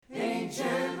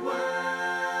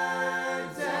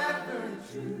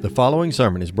The following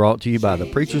sermon is brought to you by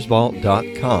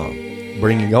thepreachersvault.com,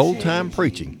 bringing old-time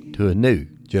preaching to a new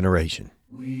generation.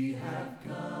 We have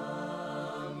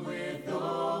come with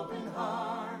open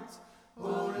hearts,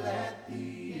 oh let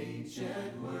the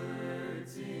ancient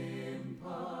words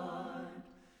impart.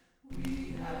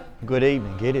 Good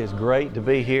evening. It is great to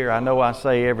be here. I know I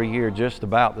say every year just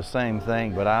about the same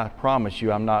thing, but I promise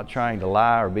you I'm not trying to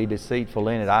lie or be deceitful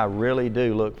in it. I really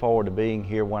do look forward to being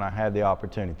here when I have the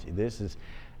opportunity. This is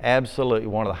absolutely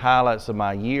one of the highlights of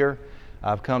my year.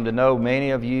 I've come to know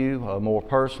many of you more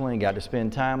personally and got to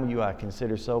spend time with you. I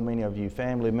consider so many of you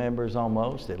family members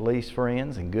almost, at least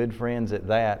friends, and good friends at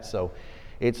that. So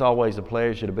it's always a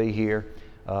pleasure to be here.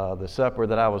 The supper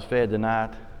that I was fed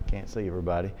tonight, can't see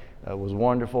everybody, was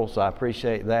wonderful, so I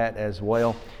appreciate that as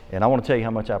well. And I want to tell you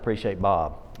how much I appreciate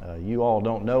Bob. You all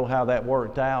don't know how that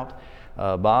worked out.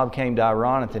 Bob came to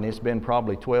Ironton, it's been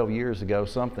probably 12 years ago,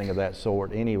 something of that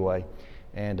sort anyway.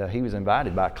 And he was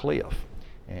invited by Cliff.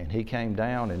 And he came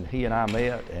down and he and I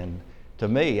met. And to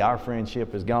me, our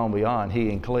friendship has gone beyond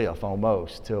he and Cliff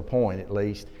almost, to a point at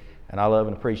least. And I love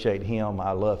and appreciate him.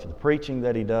 I love the preaching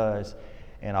that he does.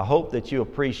 And I hope that you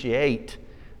appreciate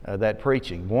that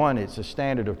preaching. One, it's a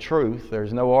standard of truth.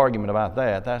 There's no argument about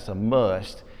that. That's a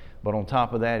must. But on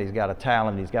top of that, he's got a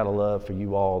talent. He's got a love for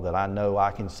you all that I know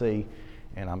I can see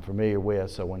and I'm familiar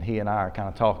with. So when he and I are kind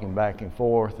of talking back and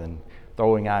forth and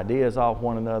throwing ideas off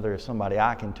one another, is somebody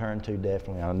I can turn to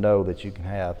definitely. I know that you can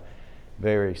have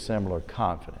very similar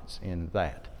confidence in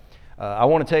that. I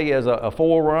want to tell you as a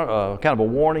forerunner, kind of a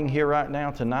warning here right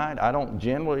now tonight. I don't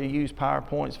generally use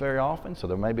PowerPoints very often, so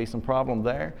there may be some problem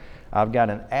there. I've got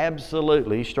an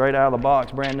absolutely straight out of the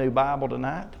box brand new Bible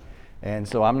tonight, and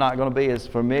so I'm not going to be as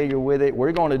familiar with it.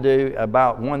 We're going to do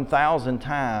about 1,000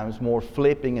 times more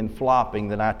flipping and flopping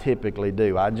than I typically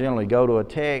do. I generally go to a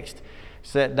text,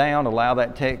 sit down, allow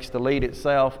that text to lead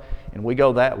itself, and we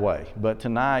go that way. But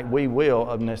tonight we will,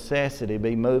 of necessity,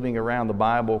 be moving around the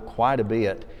Bible quite a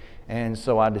bit. And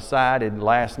so I decided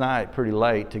last night pretty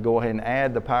late to go ahead and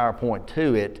add the PowerPoint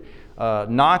to it.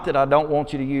 Not that I don't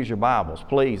want you to use your Bibles.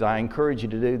 Please, I encourage you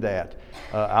to do that.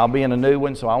 I'll be in a new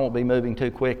one, so I won't be moving too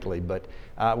quickly. But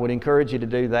I would encourage you to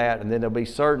do that. And then there'll be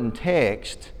certain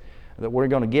texts that we're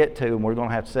going to get to, and we're going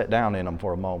to have to sit down in them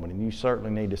for a moment. And you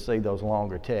certainly need to see those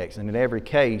longer texts. And in every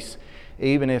case,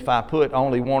 even if I put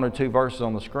only one or two verses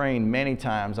on the screen, many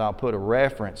times I'll put a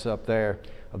reference up there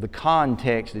of the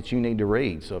context that you need to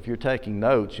read. So if you're taking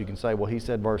notes, you can say, well, he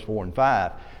said verse 4 and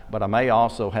 5, but I may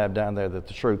also have down there that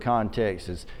the true context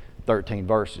is 13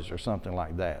 verses or something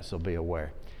like that, so be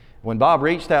aware. When Bob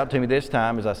reached out to me this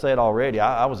time, as I said already,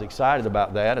 I was excited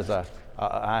about that, as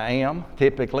I am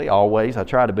typically, always. I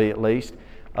try to be at least.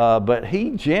 But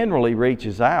he generally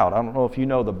reaches out. I don't know if you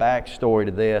know the backstory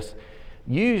to this.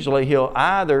 Usually he'll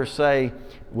either say,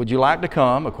 would you like to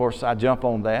come? Of course, I jump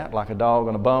on that like a dog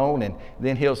on a bone. And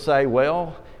then he'll say,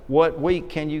 well, what week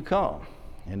can you come?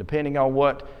 And depending on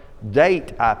what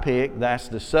date I pick, that's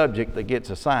the subject that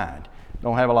gets assigned.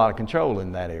 Don't have a lot of control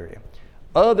in that area.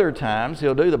 Other times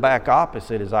he'll do the back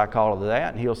opposite, as I call it,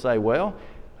 that. And he'll say, well,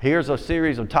 here's a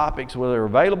series of topics where they're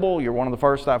available. You're one of the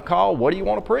first I've called. What do you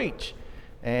want to preach?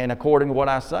 And according to what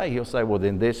I say, he'll say, well,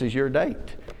 then this is your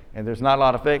date. And there's not a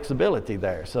lot of flexibility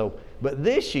there. But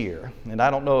this year, and I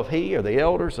don't know if he or the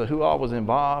elders or who all was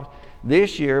involved,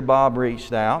 this year Bob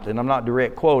reached out, and I'm not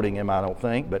direct quoting him, I don't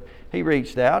think, but he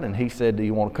reached out and he said, do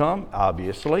you want to come?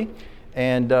 Obviously.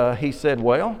 And he said,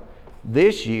 well,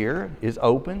 this year is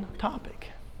open topic.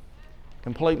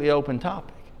 Completely open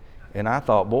topic. And I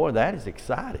thought, boy, that is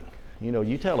exciting. You know,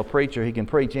 you tell a preacher he can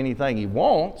preach anything he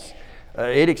wants.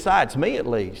 It excites me at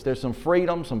least. There's some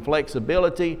freedom, some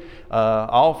flexibility.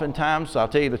 Oftentimes, I'll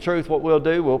tell you the truth, what we'll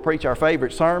do, we'll preach our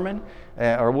favorite sermon,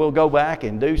 or we'll go back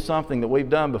and do something that we've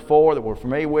done before that we're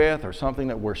familiar with, or something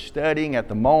that we're studying at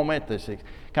the moment that's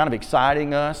kind of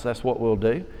exciting us. That's what we'll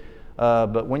do.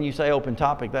 But when you say open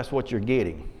topic, that's what you're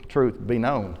getting, truth be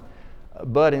known.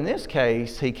 But in this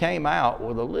case, he came out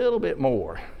with a little bit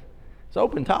more. It's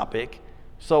open topic.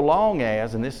 So long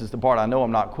as, and this is the part I know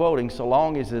I'm not quoting, so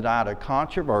long as it's either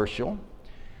controversial,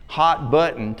 hot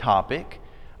button topic,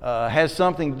 has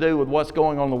something to do with what's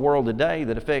going on in the world today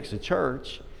that affects the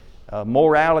church,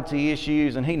 morality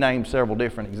issues, and he named several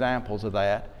different examples of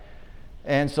that.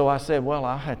 And so I said, well,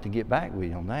 I'll have to get back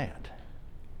with you on that.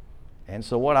 And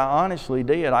so what I honestly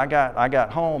did, I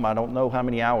got home, I don't know how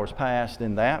many hours passed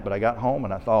in that, but I got home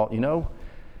and I thought, you know,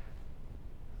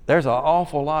 there's an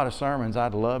awful lot of sermons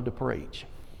I'd love to preach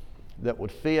that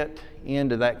would fit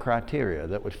into that criteria,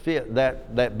 that would fit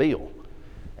that bill.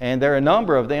 And there are a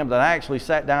number of them that I actually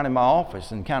sat down in my office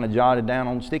and kind of jotted down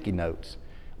on sticky notes.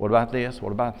 What about this?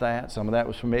 What about that? Some of that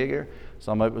was familiar.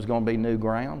 Some of it was going to be new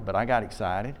ground, but I got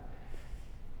excited.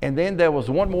 And then there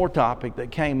was one more topic that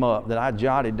came up that I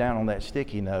jotted down on that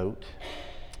sticky note.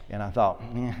 And I thought,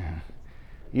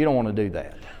 you don't want to do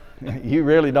that. You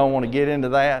really don't want to get into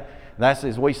that. That's,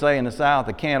 as we say in the South,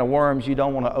 a can of worms you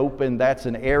don't want to open. That's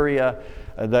an area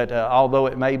that, although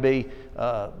it may be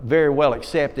very well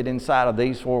accepted inside of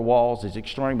these four walls, is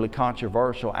extremely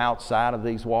controversial outside of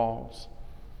these walls.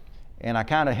 And I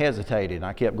kind of hesitated, and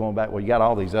I kept going back, well, you got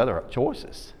all these other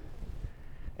choices.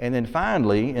 And then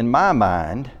finally, in my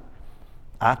mind,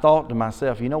 I thought to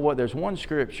myself, you know what, there's one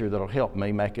scripture that'll help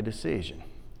me make a decision.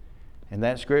 And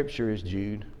that scripture is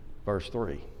Jude, verse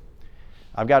 3.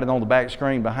 I've got it on the back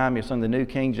screen behind me. It's in the New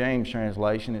King James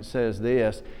translation. It says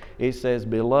this. It says,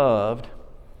 Beloved,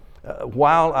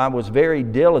 while I was very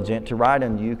diligent to write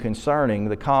unto you concerning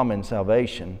the common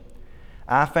salvation,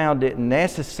 I found it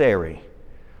necessary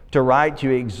to write to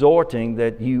you exhorting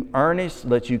that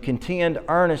you contend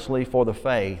earnestly for the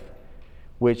faith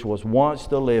which was once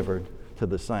delivered to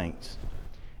the saints.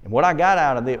 And what I got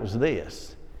out of it was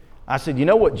this. I said, you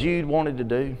know what Jude wanted to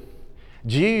do?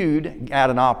 Jude got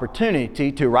an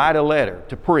opportunity to write a letter,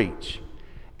 to preach.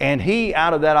 And he,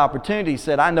 out of that opportunity,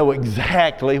 said, I know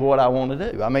exactly what I want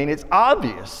to do. I mean, it's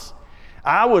obvious.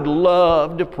 I would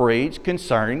love to preach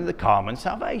concerning the common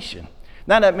salvation.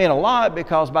 Now, that meant a lot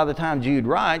because by the time Jude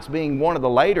writes, being one of the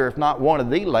later, if not one of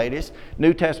the latest,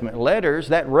 New Testament letters,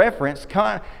 that reference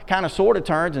kind of sort of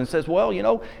turns and says, well, you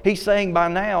know, he's saying by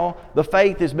now the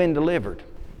faith has been delivered.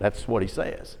 That's what he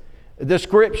says. The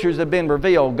scriptures have been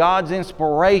revealed. God's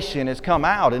inspiration has come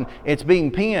out and it's being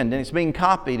penned and it's being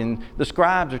copied and the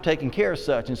scribes are taking care of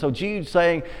such. And so Jude's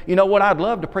saying, you know what, I'd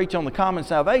love to preach on the common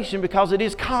salvation because it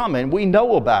is common. We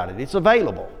know about it. It's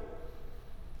available.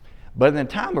 But in the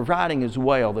time of writing as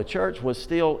well, the church was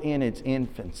still in its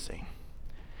infancy.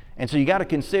 And so you got to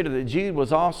consider that Jude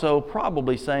was also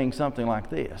probably saying something like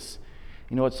this.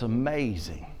 You know, it's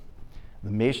amazing, the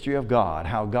mystery of God,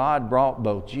 how God brought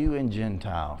both Jew and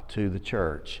Gentile to the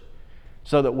church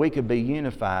so that we could be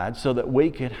unified, so that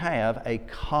we could have a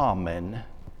common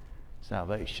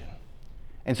salvation.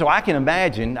 And so I can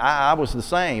imagine, I was the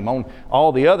same on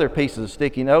all the other pieces of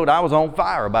sticky note. I was on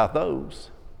fire about those.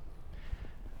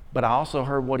 But I also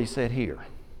heard what he said here.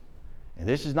 And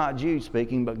this is not Jude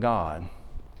speaking, but God.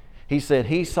 He said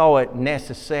he saw it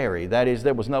necessary. That is,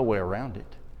 there was no way around it.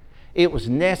 It was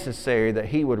necessary that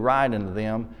he would write unto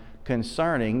them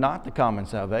concerning not the common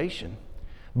salvation,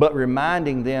 but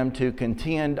reminding them to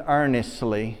contend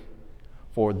earnestly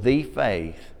for the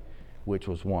faith which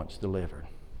was once delivered.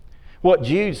 What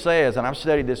Jude says, and I've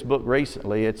studied this book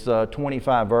recently, it's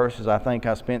 25 verses. I think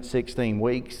I spent 16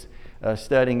 weeks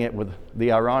studying it with the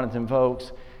Ironitan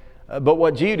folks. But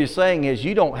what Jude is saying is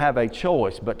you don't have a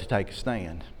choice but to take a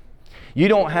stand. You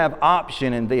don't have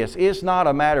option in this. It's not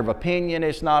a matter of opinion.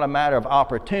 It's not a matter of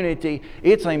opportunity.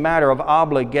 It's a matter of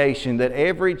obligation that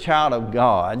every child of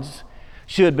God's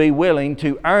should be willing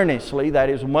to earnestly, that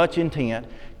is much intent,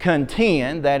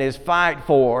 contend, that is fight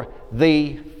for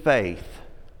the faith.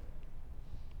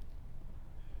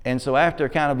 And so after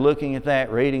kind of looking at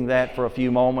that, reading that for a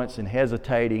few moments and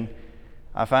hesitating,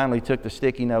 I finally took the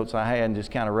sticky notes I had and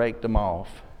just kind of raked them off.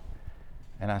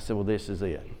 And I said, well, this is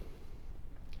it.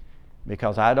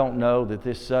 Because I don't know that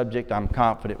this subject, I'm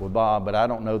confident with Bob, but I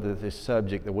don't know that this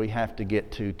subject that we have to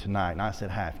get to tonight, and I said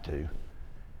have to,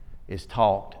 is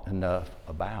talked enough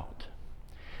about.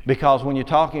 Because when you're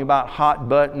talking about hot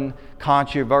button,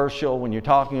 controversial, when you're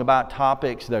talking about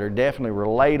topics that are definitely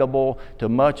relatable to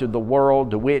much of the world,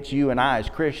 to which you and I as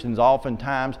Christians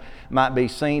oftentimes might be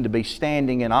seen to be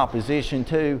standing in opposition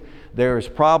to, there is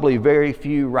probably very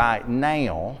few right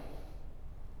now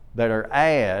that are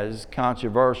as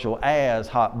controversial, as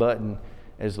hot button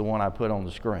as the one I put on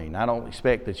the screen. I don't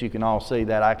expect that you can all see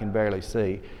that. I can barely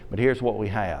see. But here's what we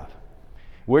have.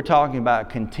 We're talking about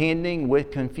contending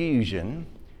with confusion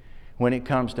when it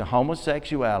comes to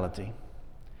homosexuality,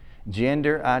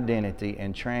 gender identity,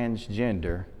 and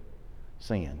transgender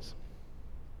sins.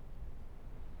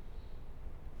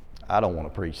 I don't want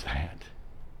to preach that,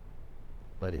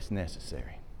 but it's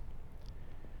necessary.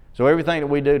 So everything that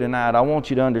we do tonight, I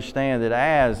want you to understand that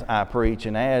as I preach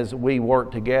and as we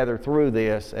work together through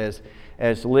this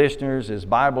as listeners, as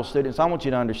Bible students, I want you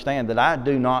to understand that I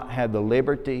do not have the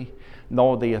liberty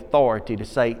nor the authority to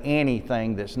say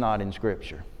anything that's not in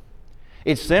Scripture.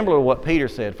 It's similar to what Peter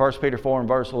said, 1 Peter 4 and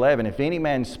verse 11. If any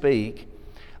man speak,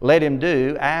 let him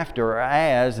do after or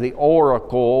as the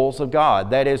oracles of God.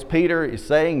 That is, Peter is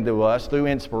saying to us through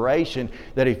inspiration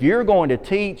that if you're going to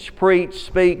teach, preach,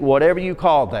 speak, whatever you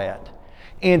call that,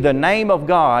 in the name of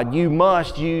God, you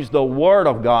must use the Word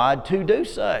of God to do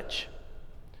such.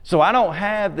 So I don't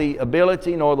have the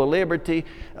ability nor the liberty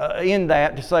in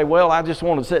that to say, well, I just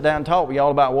want to sit down and talk with y'all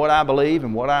about what I believe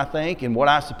and what I think and what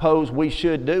I suppose we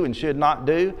should do and should not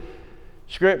do.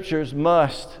 Scriptures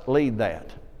must lead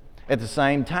that. At the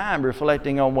same time,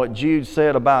 reflecting on what Jude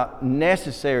said about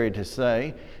necessary to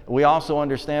say, we also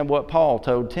understand what Paul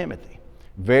told Timothy.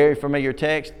 Very familiar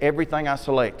text. Everything I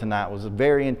select tonight was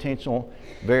very intentional,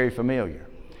 very familiar.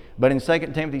 But in 2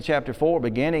 Timothy chapter 4,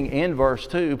 beginning in verse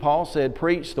 2, Paul said,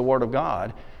 preach the Word of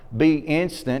God. Be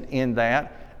instant in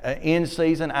that, in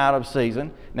season, out of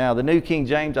season. Now, the New King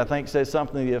James, I think, says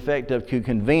something to the effect of to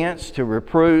convince, to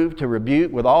reprove, to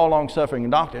rebuke with all long-suffering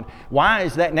and doctrine. Why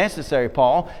is that necessary,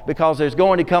 Paul? Because there's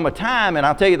going to come a time, and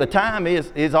I'll tell you the time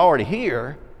is already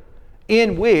here,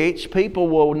 in which people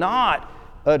will not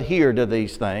adhere to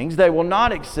these things. They will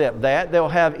not accept that. They'll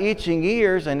have itching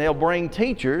ears and they'll bring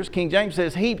teachers. King James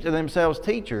says, heap to themselves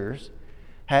teachers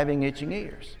having itching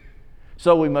ears.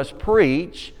 So we must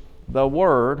preach the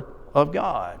Word of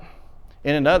God.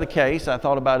 In another case, I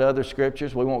thought about other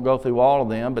scriptures. We won't go through all of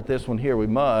them, but this one here we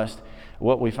must.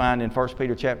 What we find in 1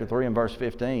 Peter chapter 3 and verse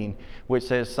 15, which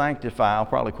says, sanctify. I'll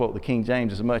probably quote the King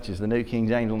James as much as the New King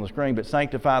James on the screen, but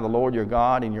sanctify the Lord your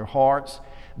God in your hearts.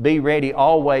 Be ready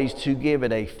always to give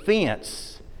it a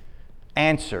defense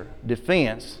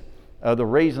of the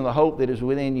reason, the hope that is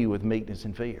within you with meekness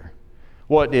and fear.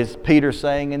 What is Peter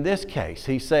saying in this case?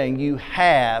 He's saying you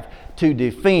have to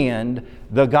defend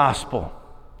the gospel.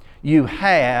 You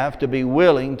have to be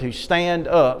willing to stand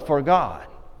up for God.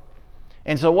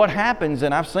 And so what happens,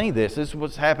 and I've seen this is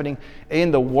what's happening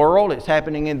in the world, it's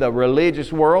happening in the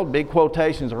religious world, big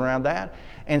quotations around that,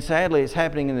 and sadly it's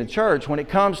happening in the church. When it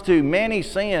comes to many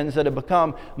sins that have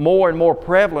become more and more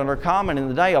prevalent or common in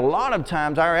the day, a lot of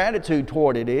times our attitude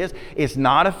toward it is, it's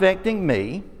not affecting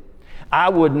me. I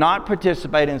would not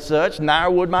participate in such, neither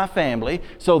would my family.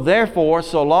 So therefore,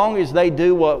 so long as they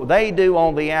do what they do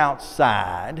on the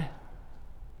outside,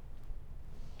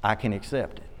 I can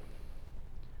accept it.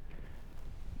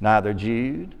 Neither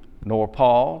Jude nor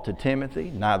Paul to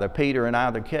Timothy, neither Peter in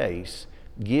either case,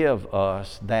 give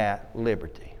us that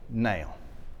liberty. Now,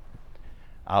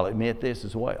 I'll admit this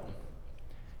as well.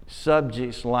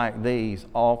 Subjects like these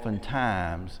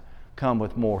oftentimes come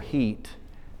with more heat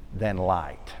than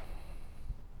light.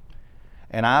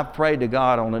 And I've prayed to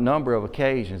God on a number of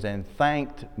occasions and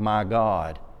thanked my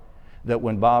God that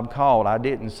when Bob called, I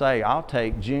didn't say, I'll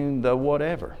take June the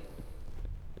whatever.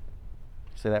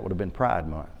 See, that would have been Pride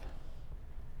Month.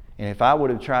 And if I would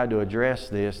have tried to address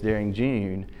this during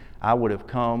June, I would have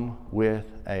come with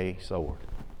a sword.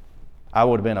 I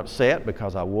would have been upset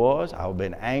because I would have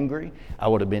been angry. I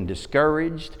would have been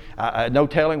discouraged. No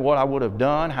telling what I would have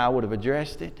done, how I would have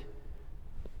addressed it.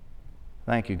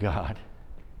 Thank you, God.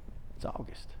 It's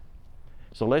August.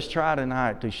 So let's try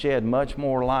tonight to shed much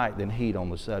more light than heat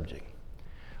on the subject.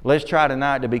 Let's try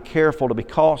tonight to be careful, to be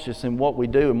cautious in what we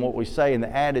do and what we say and the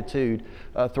attitude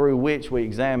through which we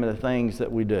examine the things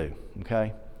that we do.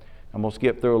 Okay? I'm going to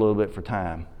skip through a little bit for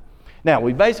time. Now,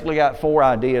 we basically got 4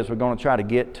 ideas we're going to try to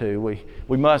get to.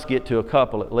 We must get to a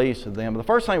couple at least of them. But the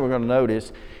first thing we're going to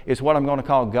notice is what I'm going to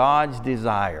call God's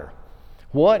desire.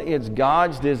 What is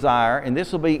God's desire? And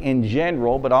this will be in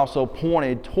general, but also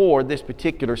pointed toward this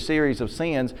particular series of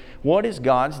sins. What is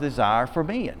God's desire for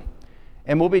men?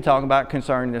 And we'll be talking about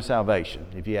concerning their salvation,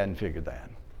 if you hadn't figured that.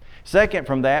 Second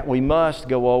from that, we must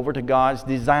go over to God's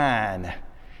design.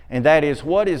 And that is,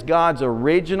 what is God's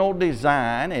original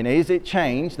design, and is it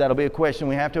changed? That'll be a question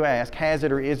we have to ask. Has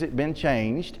it or is it been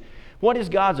changed? What is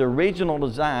God's original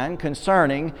design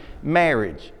concerning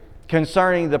marriage?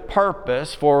 Concerning the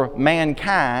purpose for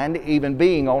mankind even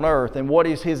being on earth, and what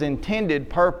is His intended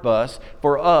purpose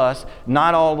for us,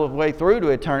 not all the way through to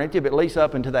eternity, but at least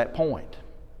up until that point.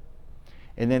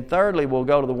 And then thirdly, we'll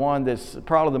go to the one that's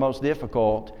probably the most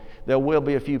difficult. There will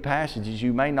be a few passages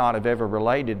you may not have ever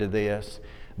related to this,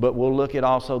 but we'll look at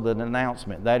also the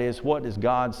denouncement. That is, what does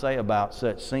God say about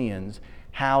such sins?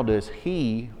 How does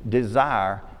He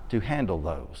desire to handle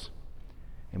those?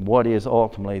 And what is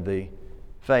ultimately the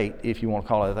fate, if you want to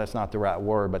call it, that's not the right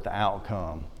word, but the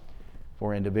outcome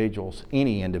for individuals,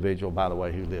 any individual, by the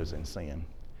way, who lives in sin.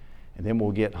 And then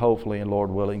we'll get, hopefully, and Lord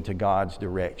willing, to God's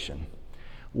direction.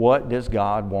 What does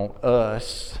God want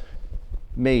us,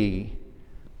 me,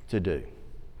 to do?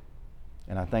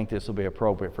 And I think this will be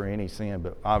appropriate for any sin,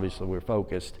 but obviously we're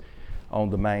focused on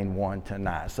the main one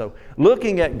tonight. So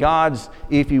looking at God's,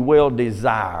 if you will,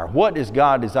 desire. What does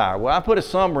God desire? Well, I put a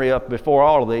summary up before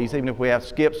all of these. Even if we have to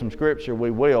skip some scripture,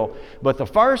 we will. But the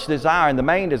first desire and the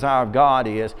main desire of God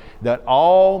is that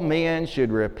all men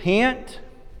should repent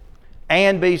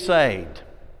and be saved.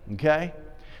 Okay?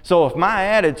 So if my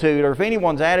attitude, or if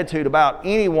anyone's attitude about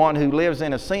anyone who lives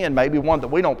in a sin, maybe one that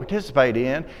we don't participate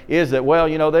in, is that, well,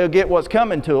 they'll get what's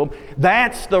coming to them,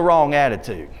 that's the wrong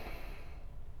attitude.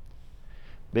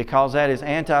 Because that is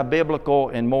anti-biblical,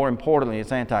 and more importantly,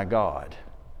 it's anti-God.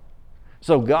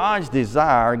 So God's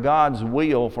desire, God's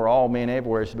will for all men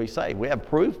everywhere is to be saved. We have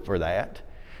proof for that.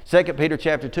 2 Peter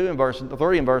chapter 2 and verse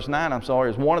 3 and verse 9,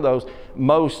 is one of those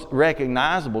most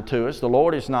recognizable to us. The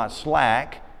Lord is not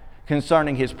slack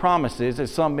concerning His promises,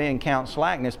 as some men count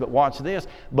slackness, but watch this,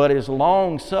 but is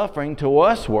long-suffering to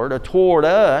usward, or toward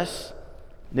us,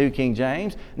 New King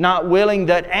James, not willing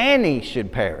that any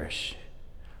should perish,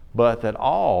 but that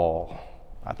all,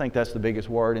 I think that's the biggest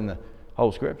word in the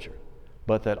whole Scripture,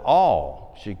 but that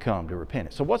all should come to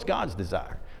repentance. So what's God's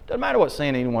desire? Doesn't matter what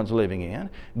sin anyone's living in.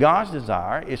 God's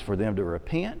desire is for them to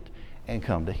repent and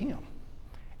come to Him.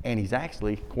 And He's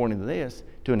actually, according to this,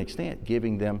 to an extent,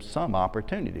 giving them some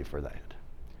opportunity for that.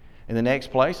 In the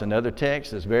next place, another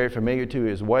text that's very familiar to you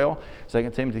as well, 2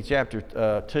 Timothy chapter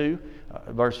 2,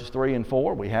 verses 3 and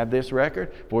 4, we have this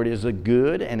record. For it is a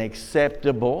good and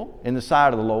acceptable in the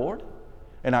sight of the Lord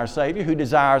and our Savior, who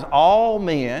desires all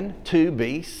men to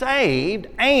be saved,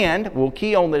 and, we'll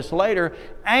key on this later,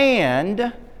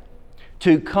 and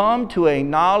to come to a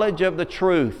knowledge of the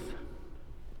truth.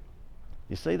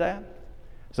 You see that?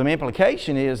 Some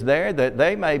implication is there that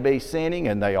they may be sinning,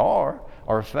 and they are,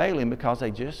 or failing because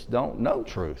they just don't know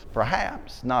truth.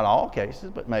 Perhaps, not all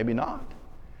cases, but maybe not.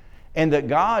 And that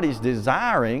God is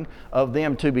desiring of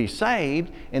them to be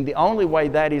saved, and the only way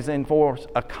that is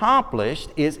accomplished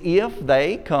is if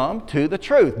they come to the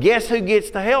truth. Guess who gets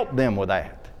to help them with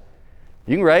that?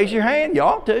 You can raise your hand. You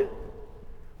ought to.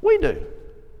 We do.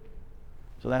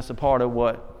 So that's a part of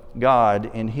what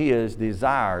God and His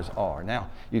desires are. Now,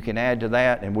 you can add to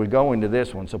that, and we'll go into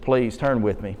this one, so please turn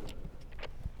with me.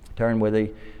 Turn with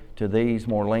me to these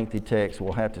more lengthy texts.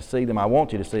 We'll have to see them. I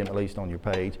want you to see them at least on your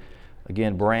page.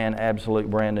 Again, absolute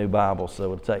brand new Bible, so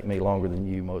it'll take me longer than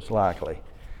you most likely.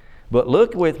 But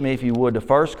look with me, if you would, to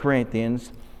 1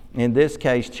 Corinthians, in this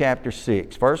case, chapter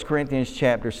 6. 1 Corinthians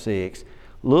chapter 6.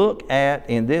 Look at,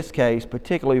 in this case,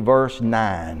 particularly verse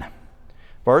 9.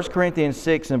 1 Corinthians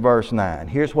 6 and verse 9.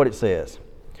 Here's what it says.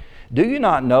 Do you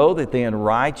not know that the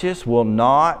unrighteous will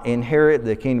not inherit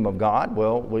the kingdom of God?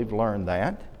 Well, we've learned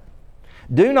that.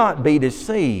 Do not be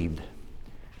deceived.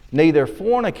 Neither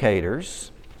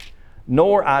fornicators,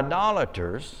 nor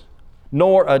idolaters,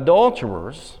 nor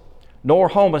adulterers, nor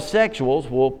homosexuals,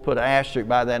 we'll put an asterisk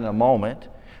by that in a moment,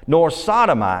 nor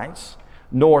sodomites,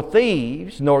 nor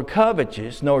thieves, nor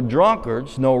covetous, nor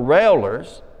drunkards, nor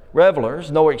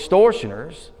revelers, nor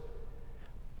extortioners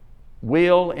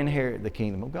will inherit the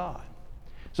kingdom of God.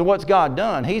 So what's God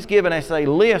done? He's given us a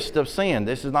list of sin.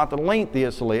 This is not the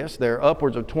lengthiest list. There are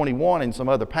upwards of 21 in some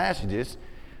other passages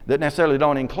that necessarily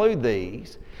don't include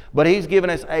these. But He's given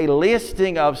us a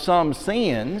listing of some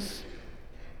sins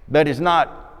that is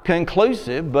not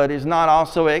conclusive, but is not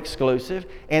also exclusive.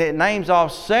 And it names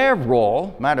off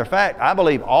several, matter of fact, I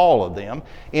believe all of them,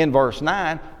 in verse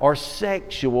 9, are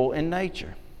sexual in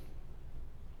nature.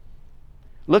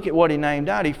 Look at what He named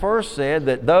out. He first said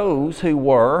that those who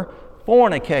were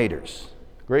fornicators,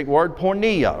 Greek word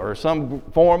porneia, or some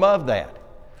form of that,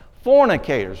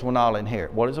 fornicators will not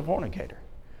inherit. What is a fornicator?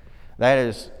 That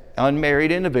is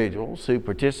unmarried individuals who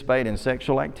participate in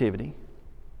sexual activity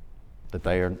that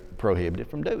they are prohibited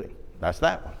from doing. That's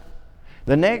that one.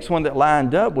 The next one that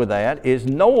lined up with that is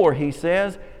nor, he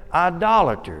says,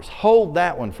 idolaters. Hold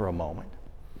that one for a moment.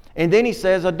 And then he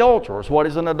says adulterers. What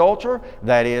is an adulterer?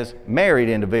 That is married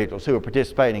individuals who are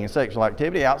participating in sexual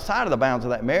activity outside of the bounds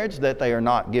of that marriage that they are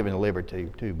not given liberty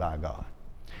to by God.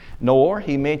 Nor,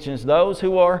 he mentions those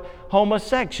who are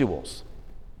homosexuals.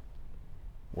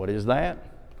 What is that?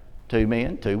 2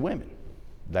 men, 2 women.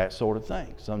 That sort of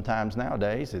thing. Sometimes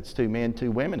nowadays it's 2 men,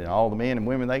 2 women, and all the men and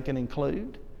women they can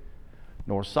include.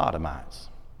 Nor sodomites.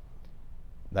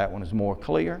 That one is more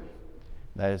clear.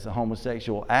 That is the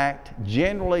homosexual act.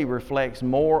 Generally reflects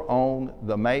more on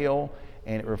the male,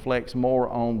 and it reflects more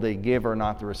on the giver,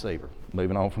 not the receiver.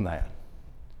 Moving on from that.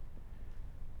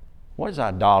 What does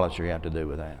idolatry have to do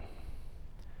with that?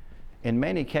 In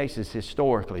many cases,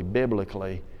 historically,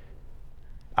 biblically,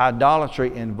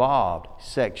 idolatry involved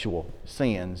sexual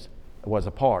sins, was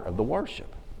a part of the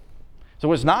worship.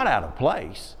 So it's not out of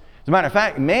place. As a matter of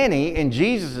fact, many in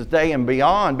Jesus' day and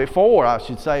beyond, before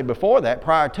that,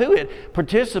 prior to it,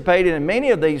 participated in many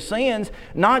of these sins,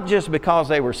 not just because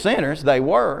they were sinners, they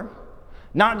were.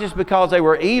 Not just because they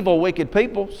were evil, wicked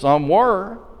people, some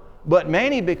were. But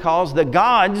many because the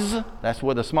gods, that's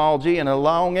with a small g and a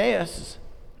long s,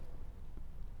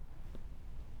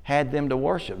 had them to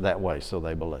worship that way, so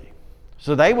they believe.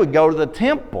 So they would go to the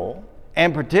temple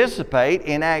and participate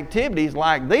in activities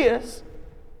like this,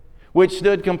 which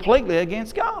stood completely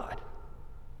against God.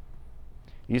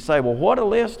 You say, well, what a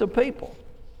list of people.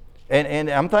 And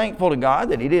I'm thankful to God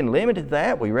that He didn't limit it to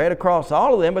that. We read across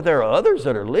all of them, but there are others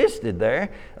that are listed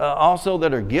there also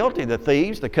that are guilty, the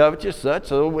thieves, the covetous, such.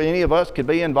 So any of us could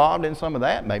be involved in some of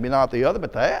that. Maybe not the other,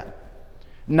 but that.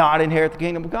 Not inherit the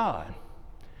kingdom of God.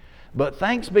 But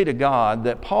thanks be to God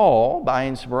that Paul, by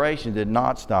inspiration, did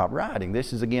not stop writing.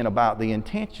 This is again about the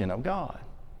intention of God.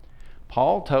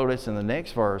 Paul told us in the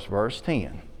next verse, verse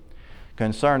 10,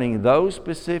 concerning those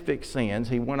specific sins,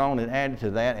 he went on and added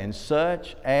to that, and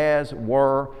such as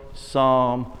were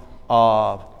some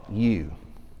of you.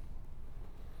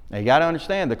 Now you got to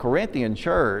understand, the Corinthian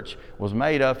church was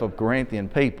made up of Corinthian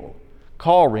people.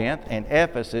 Corinth and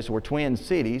Ephesus were twin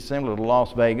cities, similar to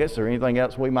Las Vegas or anything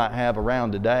else we might have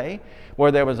around today,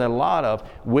 where there was a lot of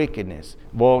wickedness,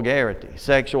 vulgarity,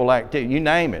 sexual activity, you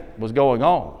name it, was going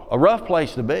on. A rough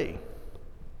place to be.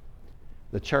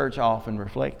 The church often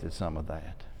reflected some of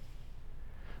that.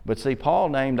 But see, Paul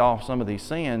named off some of these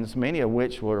sins, many of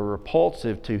which were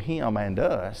repulsive to him and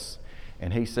us,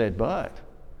 and he said, but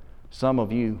some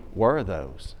of you were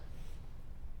those.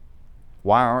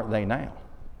 Why aren't they now?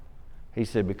 He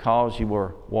said, because you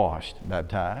were washed,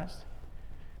 baptized,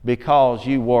 because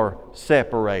you were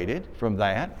separated from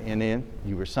that, and then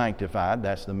you were sanctified,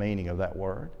 that's the meaning of that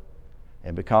word,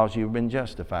 and because you've been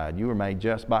justified. You were made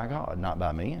just by God, not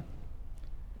by men.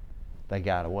 They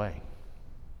got away.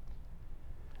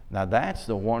 Now that's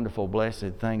the wonderful,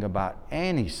 blessed thing about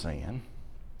any sin,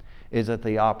 is that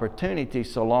the opportunity,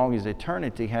 so long as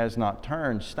eternity has not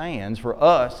turned, stands for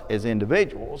us as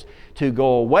individuals to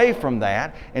go away from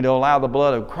that and to allow the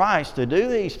blood of Christ to do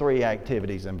these three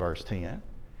activities in verse 10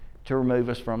 to remove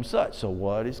us from such. So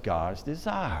what is God's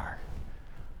desire?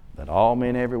 That all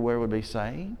men everywhere would be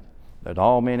saved, that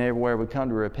all men everywhere would come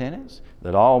to repentance,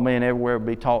 that all men everywhere would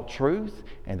be taught truth,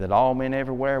 and that all men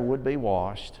everywhere would be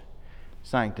washed,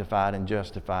 sanctified, and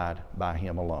justified by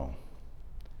Him alone.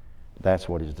 That's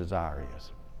what His desire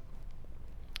is.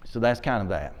 So that's kind of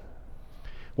that.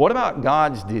 What about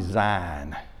God's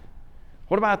design?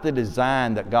 What about the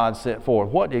design that God set forth?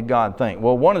 What did God think?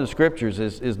 Well, one of the scriptures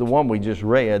is the one we just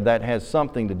read that has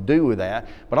something to do with that.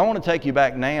 But I want to take you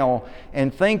back now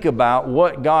and think about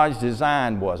what God's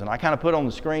design was. And I kind of put on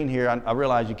the screen here, I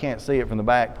realize you can't see it from the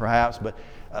back perhaps, but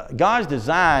God's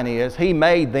design is He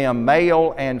made them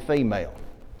male and female.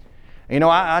 You know,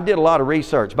 I did a lot of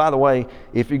research. By the way,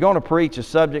 if you're going to preach a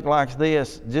subject like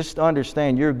this, just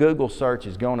understand your Google search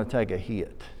is going to take a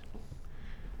hit.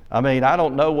 I mean, I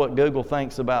don't know what Google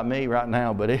thinks about me right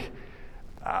now, but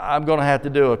I'm going to have to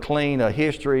do a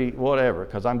history, whatever,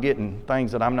 because I'm getting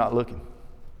things that I'm not looking.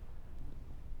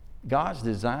 God's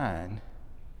design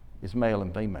is male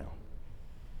and female.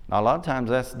 Now, a lot of times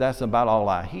that's about all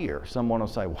I hear. Someone will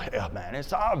say, well, man,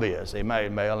 it's obvious. He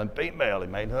made male and female. He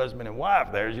made husband and wife.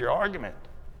 There's your argument.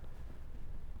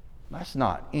 That's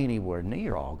not anywhere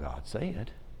near all God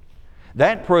said.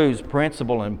 That proves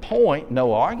principle and point,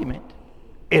 no argument.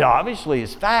 It obviously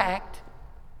is fact,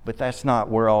 but that's not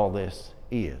where all this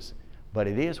is. But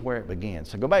it is where it begins.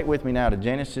 So go back with me now to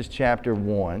Genesis chapter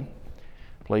 1,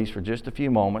 please, for just a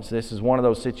few moments. This is one of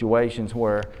those situations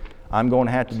where I'm going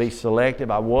to have to be selective.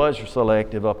 I was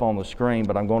selective up on the screen,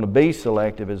 but I'm going to be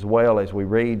selective as well as we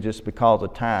read just because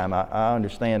of time. I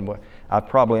understand I've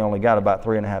probably only got about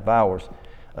 3.5 hours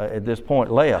at this point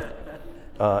left,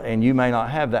 and you may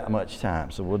not have that much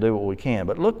time, so we'll do what we can.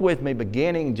 But look with me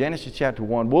beginning Genesis chapter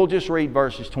 1. We'll just read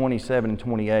verses 27 and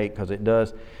 28 because it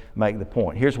does make the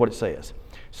point. Here's what it says.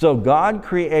 So God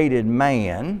created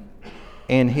man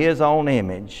in His own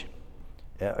image.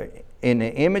 In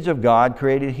the image of God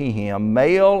created He him,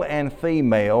 male and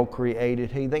female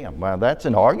created He them. Well, that's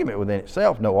an argument within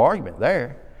itself, no argument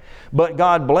there. But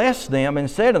God blessed them and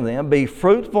said to them, be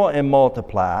fruitful and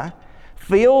multiply,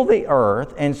 fill the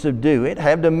earth and subdue it,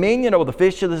 have dominion over the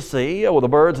fish of the sea, over the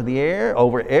birds of the air,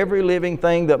 over every living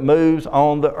thing that moves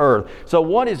on the earth. So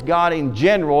what is God in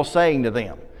general saying to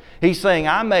them? He's saying,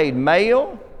 I made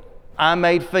male, I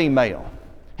made female.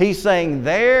 He's saying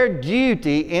their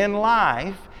duty in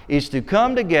life is to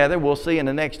come together, we'll see in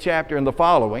the next chapter and the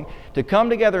following, to come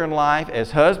together in life as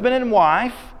husband and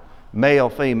wife, male,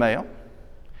 female,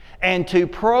 and to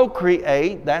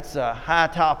procreate, that's a high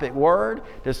topic word,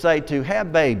 to say to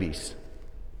have babies,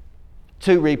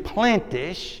 to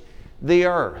replenish the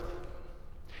earth.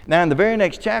 Now in the very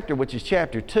next chapter, which is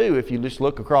chapter 2, if you just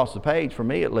look across the page, for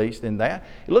me at least in that,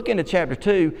 look into chapter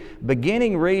 2,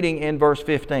 beginning reading in verse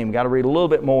 15. We've got to read a little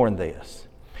bit more in this.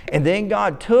 And then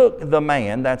God took the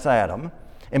man, that's Adam,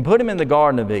 and put him in the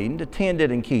Garden of Eden to tend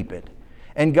it and keep it.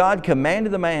 And God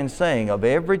commanded the man, saying, of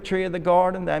every tree of the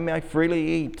garden thou may freely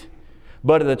eat.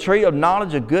 But of the tree of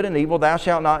knowledge of good and evil thou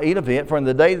shalt not eat of it, for in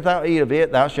the day that thou eat of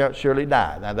it thou shalt surely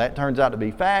die. Now that turns out to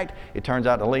be fact. It turns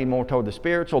out to lean more toward the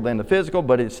spiritual than the physical,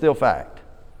 but it's still fact.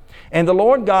 And the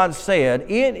Lord God said,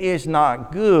 it is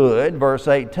not good, verse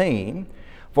 18,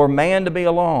 for man to be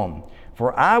alone.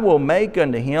 For I will make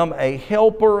unto him a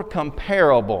helper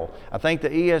comparable. I think the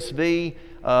ESV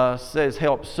says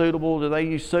help suitable. Do they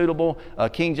use suitable?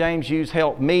 King James use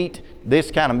help meet.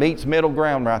 This kind of meets middle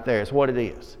ground right there is what it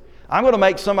is. I'm going to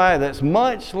make somebody that's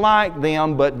much like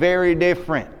them but very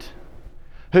different,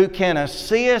 who can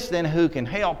assist and who can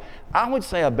help. I would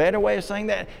say a better way of saying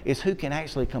that is who can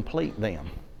actually complete them.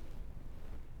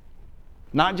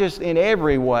 Not just in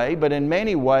every way, but in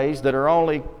many ways that are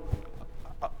only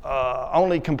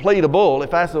completable,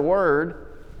 if that's the word,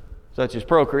 such as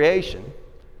procreation,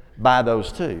 by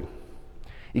those two.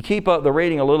 You keep up the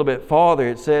reading a little bit farther,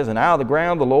 it says, and out of the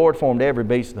ground the Lord formed every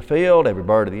beast of the field, every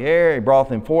bird of the air. He brought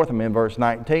them forth, in verse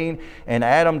 19, and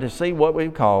Adam to see what we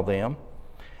call them.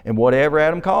 And whatever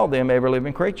Adam called them, every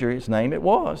living creature, its name it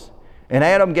was. And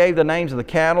Adam gave the names of the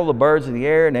cattle, the birds of the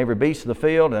air, and every beast of the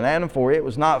field. And Adam, for it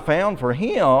was not found for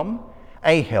him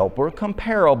a helper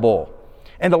comparable.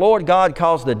 And the Lord God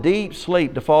caused a deep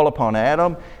sleep to fall upon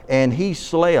Adam, and he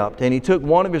slept. And he took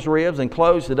one of his ribs and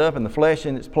closed it up, and the flesh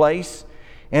in its place.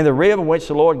 And the rib in which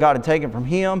the Lord God had taken from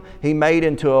him, he made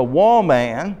into a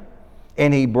woman,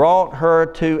 and he brought her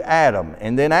to Adam.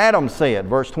 And then Adam said,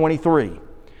 verse 23,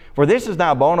 for this is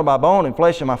now bone of my bone and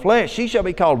flesh of my flesh. She shall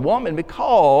be called woman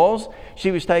because she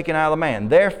was taken out of the man.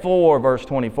 Therefore, verse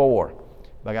 24. Have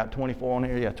I got 24 on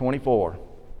here? Yeah, 24.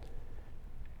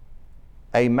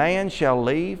 A man shall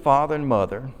leave father and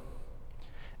mother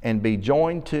and be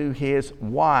joined to his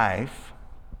wife,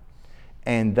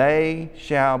 and they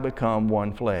shall become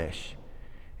one flesh.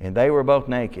 And they were both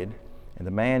naked, and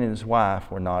the man and his wife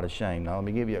were not ashamed. Now let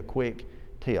me give you a quick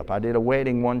tip. I did a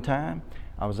wedding one time.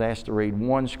 I was asked to read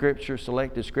one scripture,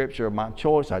 selected scripture of my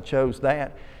choice. I chose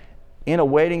that. In a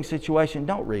wedding situation,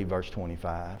 don't read verse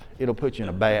 25. It'll put you in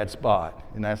a bad spot,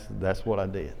 and that's what I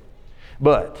did.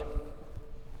 But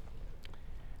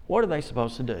what are they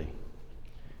supposed to do?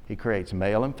 He creates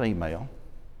male and female.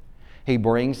 He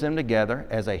brings them together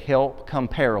as a help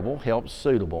comparable, help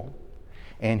suitable.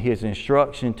 And his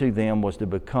instruction to them was to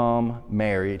become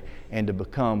married and to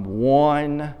become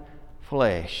one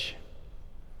flesh.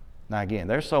 Now again,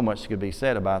 there's so much that could be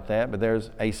said about that, but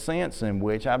there's a sense in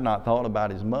which I've not thought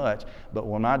about as much. But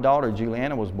when my daughter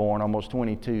Juliana was born almost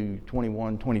 22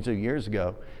 years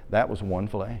ago, that was one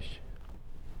flesh.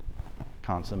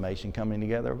 Consummation coming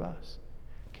together of us.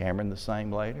 Cameron the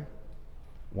same later.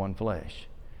 One flesh.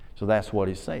 So that's what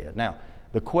he said. Now,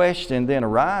 the question then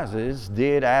arises,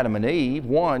 did Adam and Eve,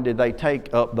 one, did they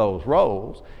take up those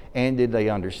roles? And did they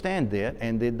understand it?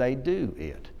 And did they do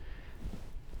it?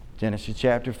 Genesis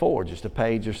chapter 4, just a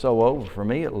page or so over for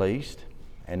me at least.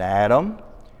 And Adam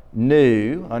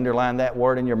knew, underline that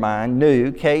word in your mind,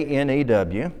 knew,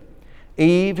 K-N-E-W,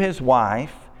 Eve his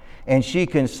wife, and she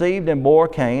conceived and bore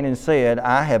Cain and said,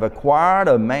 I have acquired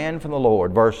a man from the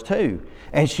Lord. Verse 2,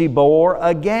 and she bore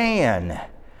again,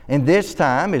 and this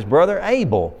time his brother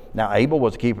Abel. Now Abel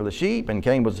was the keeper of the sheep, and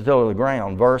Cain was the tiller of the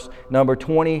ground. Verse number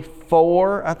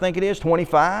 24, I think it is,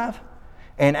 25.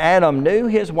 And Adam knew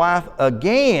his wife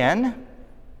again,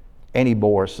 and he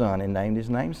bore a son and named his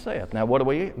name Seth. Now what do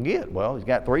we get? Well, he's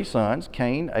got 3 sons,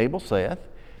 Cain, Abel, Seth.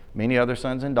 Many other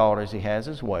sons and daughters he has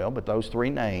as well, but those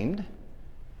 3 named.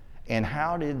 And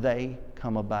how did they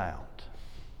come about?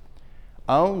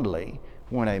 Only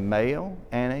when a male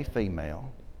and a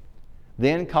female,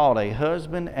 then called a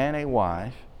husband and a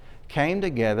wife, came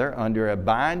together under a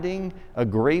binding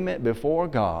agreement before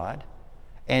God,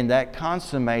 and that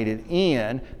consummated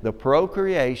in the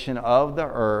procreation of the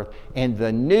earth and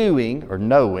the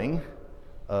knowing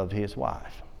of his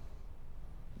wife.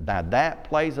 Now that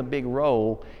plays a big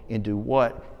role into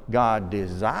what God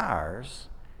desires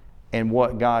and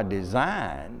what God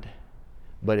designed,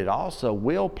 but it also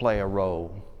will play a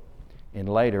role in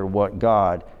later what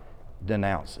God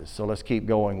denounces. So let's keep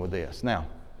going with this. Now,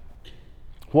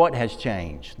 what has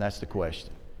changed? That's the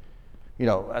question. You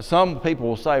know, some people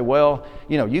will say, well,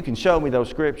 you know, you can show me those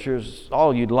scriptures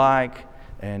all you'd like,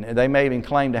 and they may even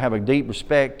claim to have a deep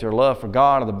respect or love for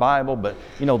God or the Bible, but,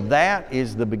 you know, that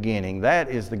is the beginning. That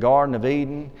is the Garden of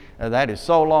Eden. That is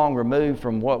so long removed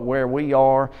from where we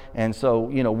are, and so,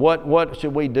 you know, what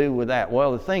should we do with that?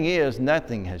 Well, the thing is,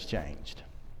 nothing has changed.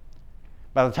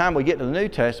 By the time we get to the New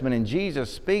Testament and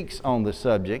Jesus speaks on the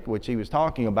subject, which he was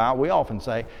talking about, we often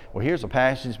say, well, here's a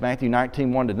passage, Matthew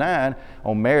 19, 1-9,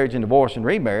 on marriage and divorce and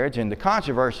remarriage, and the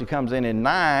controversy comes in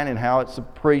 9 and how it's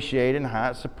appreciated and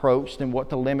how it's approached and what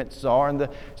the limits are and the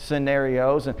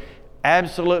scenarios. And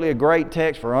absolutely a great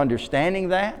text for understanding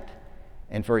that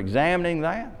and for examining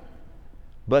that.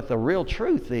 But the real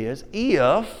truth is,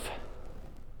 if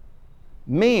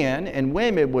men and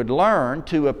women would learn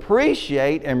to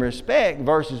appreciate and respect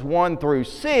verses 1 through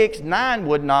 6, 9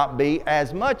 would not be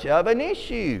as much of an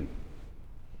issue.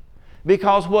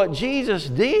 Because what Jesus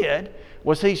did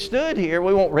was he stood here.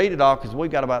 We won't read it all because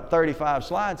we've got about 35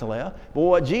 slides left. But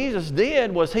what Jesus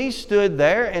did was he stood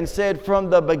there and said,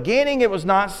 from the beginning it was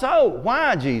not so.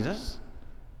 Why, Jesus?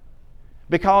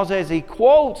 Because as he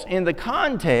quotes in the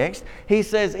context, he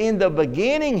says, in the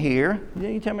beginning here,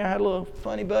 didn't you tell me I had a little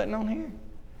funny button on here?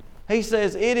 He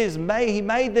says, he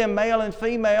made them male and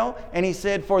female, and he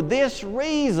said, for this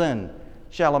reason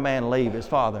shall a man leave his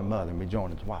father and mother and be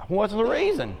joined to his wife. What's the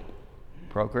reason?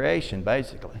 Procreation,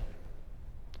 basically.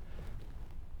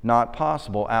 Not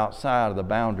possible outside of the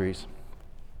boundaries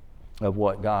of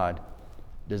what God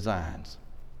designs.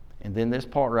 And then this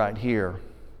part right here,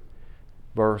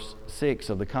 verse 6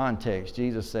 of the context,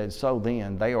 Jesus said, so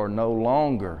then they are no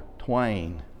longer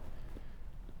twain,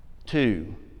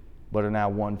 two, but are now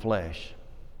one flesh.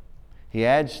 He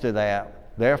adds to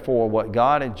that, therefore what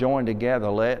God had joined together,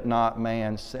 let not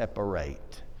man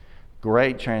separate.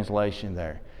 Great translation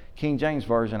there. King James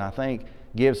Version, I think,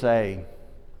 gives a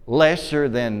lesser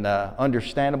than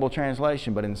understandable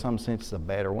translation, but in some sense a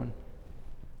better one.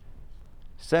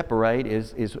 Separate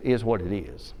is what it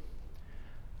is.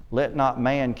 Let not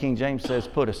man, King James says,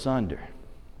 put asunder.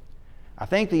 I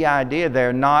think the idea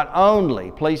there, not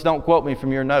only, please don't quote me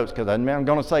from your notes because I'm going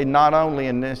to say not only,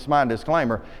 and this is my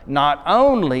disclaimer, not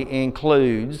only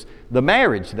includes the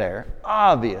marriage there,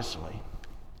 obviously,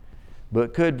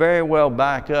 but could very well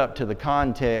back up to the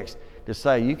context to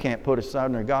say you can't put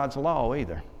asunder God's law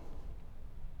either.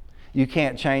 You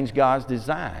can't change God's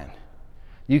design.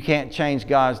 You can't change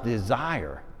God's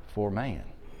desire for man.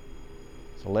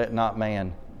 So let not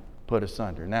man put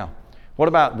asunder. Now, what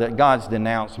about God's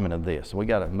denouncement of this? We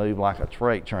got to move like a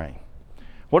freight train.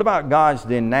 What about God's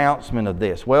denouncement of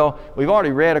this? Well, we've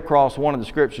already read across one of the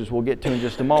scriptures we'll get to in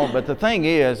just a moment, but the thing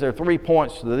is, there are 3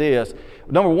 points to this.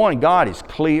 Number one, God is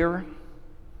clear.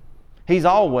 He's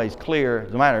always clear.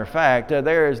 As a matter of fact,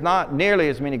 there is not nearly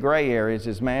as many gray areas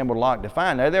as man would like to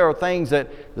find. There are things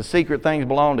that the secret things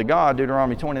belong to God,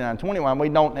 Deuteronomy 29:21, we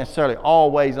don't necessarily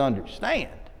always understand.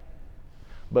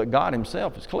 But God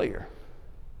himself is clear.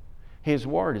 His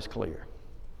word is clear.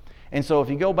 And so if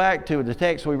you go back to the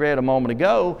text we read a moment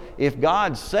ago, if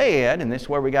God said, and this is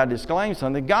where we got to disclaim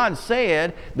something, God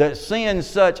said that sins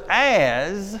such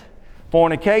as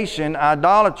fornication,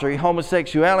 idolatry,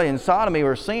 homosexuality, and sodomy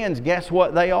are sins, guess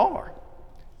what they are?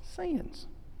 Sins.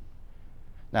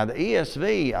 Now the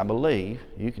ESV, I believe,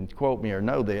 you can quote me or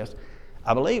know this,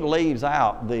 I believe leaves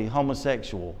out the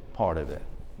homosexual part of it.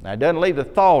 Now it doesn't leave the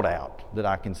thought out that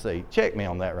I can see. Check me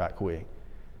on that right quick.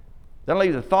 Doesn't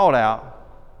leave the thought out,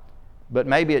 but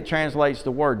maybe it translates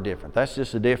the word different. That's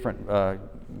just a different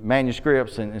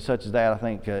manuscripts and such as that. I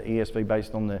think ESV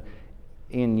based on the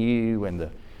NU and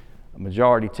the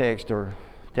majority text or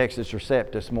Textus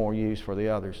Receptus more used for the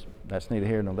others. That's neither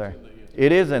here nor there.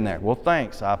 It is in there. Well,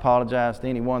 thanks. I apologize to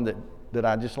anyone that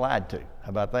I just lied to. How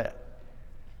about that?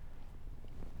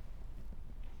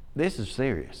 This is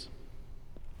serious.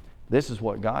 This is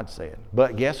what God said.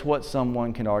 But guess what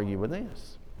someone can argue with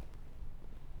this?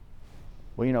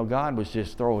 Well, you know, God was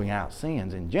just throwing out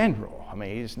sins in general. I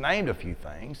mean, he just named a few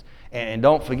things. And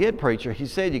don't forget, preacher, he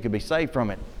said you could be saved from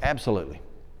it. Absolutely.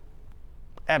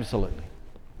 Absolutely.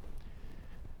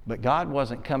 But God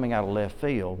wasn't coming out of left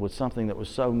field with something that was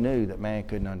so new that man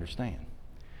couldn't understand.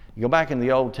 You go back in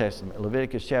the Old Testament,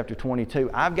 Leviticus chapter 22.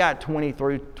 I've got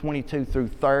 22 through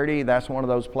 30. That's one of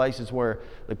those places where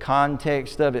the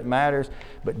context of it matters.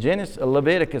 But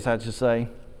Leviticus, I should say,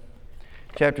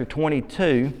 chapter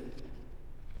 22,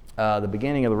 the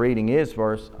beginning of the reading is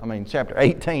chapter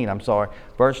 18,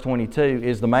 verse 22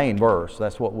 is the main verse.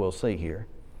 That's what we'll see here.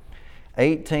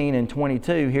 18 and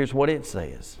 22, here's what it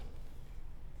says.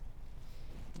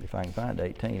 If I can find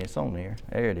 18, it's on there.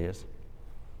 There it is.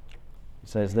 It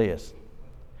says this: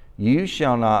 you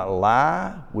shall not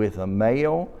lie with a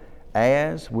male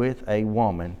as with a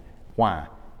woman. Why?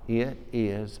 It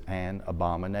is an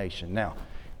abomination. Now,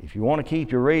 if you want to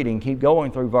keep your reading, keep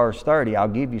going through verse 30. I'll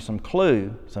give you some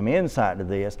clue, some insight to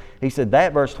this. He said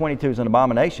that verse 22 is an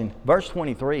abomination. Verse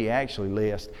 23 actually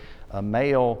lists a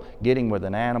male getting with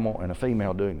an animal and a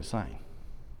female doing the same.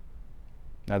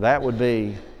 Now that would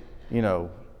be,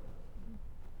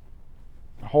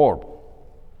 horrible.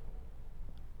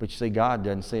 But you see, God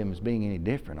doesn't see them as being any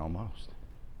different almost.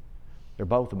 They're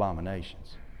both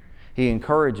abominations. He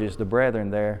encourages the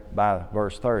brethren there by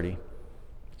verse 30,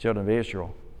 children of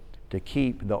Israel, to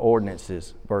keep the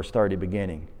ordinances, verse 30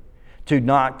 beginning, to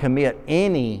not commit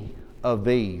any of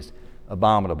these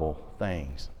abominable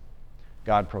things.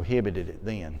 God prohibited it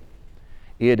then.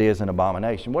 It is an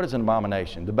abomination. What is an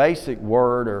abomination? The basic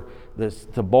word, or this,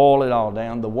 to boil it all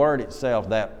down, the word itself,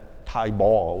 that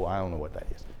taibol, I don't know what that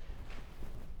is,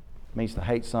 means to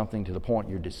hate something to the point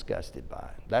you're disgusted by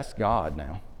it. That's God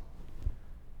now.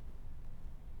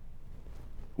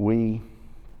 We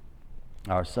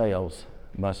ourselves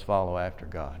must follow after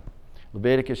God.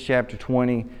 Leviticus chapter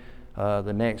 20,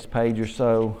 the next page or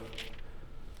so.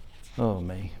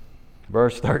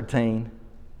 Verse 13.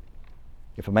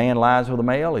 If a man lies with a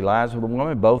male, he lies with a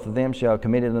woman, both of them shall have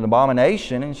committed an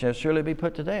abomination and shall surely be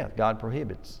put to death. God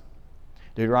prohibits.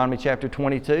 Deuteronomy chapter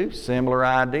 22, similar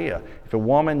idea. If a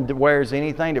woman wears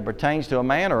anything that pertains to a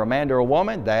man or a man to a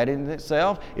woman, that in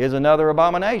itself is another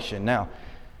abomination. Now,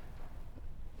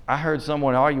 I heard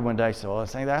someone argue one day, so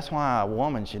that's why a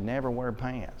woman should never wear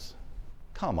pants.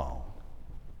 Come on.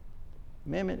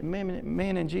 Men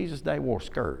in Jesus' day wore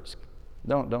skirts.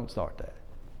 Don't start that.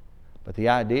 But the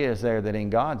idea is there that in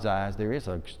God's eyes there is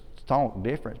a stark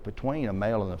difference between a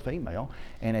male and a female,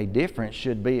 and a difference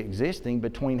should be existing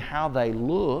between how they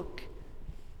look,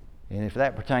 and if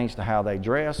that pertains to how they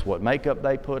dress, what makeup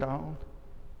they put on.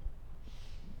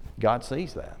 God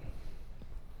sees that.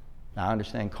 Now, I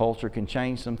understand culture can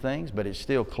change some things, but it's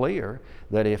still clear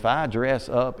that if I dress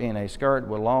up in a skirt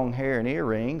with long hair and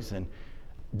earrings,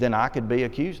 then I could be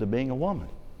accused of being a woman.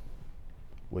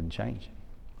 Wouldn't change it.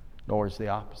 Nor is the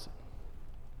opposite.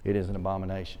 It is an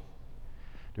abomination.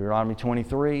 Deuteronomy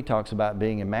 23 talks about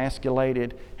being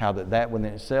emasculated, how that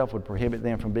within itself would prohibit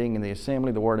them from being in the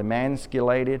assembly. The word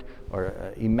emasculated, or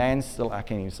I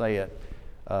can't even say it,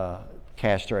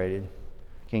 castrated.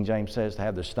 King James says to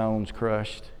have the stones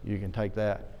crushed. You can take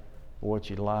that for what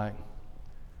you'd like.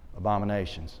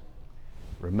 Abominations.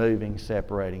 Removing,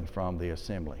 separating from the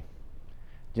assembly.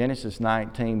 Genesis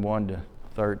 19, 1 to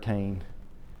 13.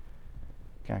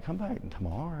 Can I come back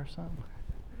tomorrow or something?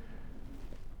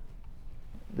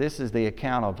 This is the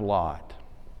account of Lot.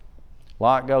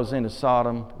 Lot goes into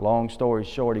Sodom. Long story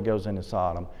short, he goes into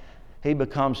Sodom. He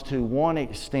becomes to one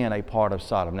extent a part of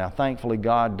Sodom. Now, thankfully,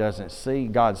 God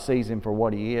sees him for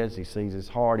what he is. He sees his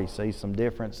heart. He sees some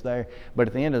difference there. But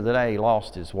at the end of the day, he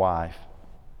lost his wife.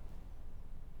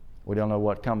 We don't know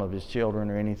what come of his children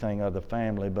or anything of the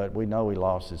family, but we know he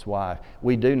lost his wife.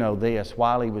 We do know this.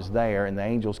 While he was there and the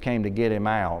angels came to get him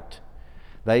out,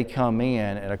 they come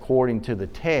in, and according to the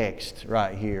text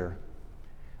right here,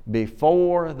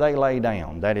 before they lay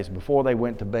down, that is, before they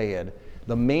went to bed,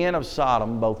 the men of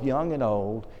Sodom, both young and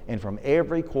old, and from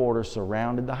every quarter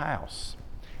surrounded the house.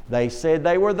 They said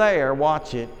they were there,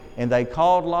 watch it, and they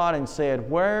called Lot and said,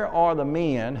 "Where are the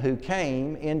men who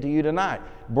came into you tonight?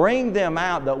 Bring them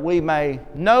out that we may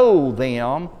know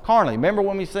them carnally." Remember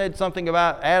when we said something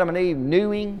about Adam and Eve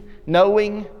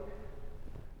knowing?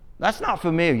 That's not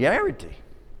familiarity.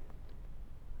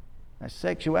 That's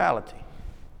sexuality.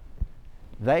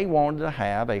 They wanted to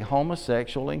have a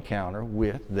homosexual encounter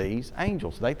with these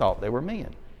angels. They thought they were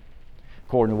men.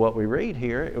 According to what we read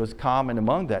here, it was common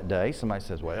among that day. Somebody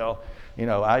says, well,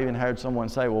 I even heard someone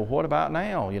say, well, what about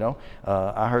now?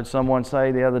 I heard someone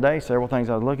say the other day, several things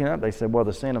I was looking up, they said, well,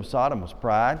 the sin of Sodom was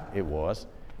pride. It was.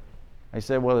 They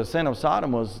said, well, the sin of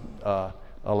Sodom was a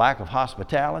lack of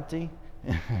hospitality.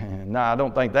 No, I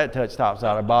don't think that touch tops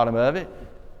out the bottom of it.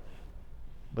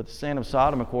 But the sin of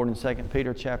Sodom, according to 2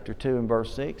 Peter chapter 2 and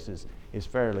verse 6, is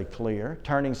fairly clear.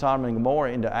 Turning Sodom and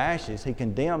Gomorrah into ashes, he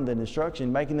condemned the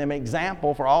destruction, making them an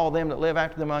example for all them that live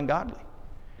after them ungodly.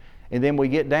 And then we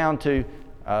get down to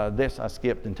this, I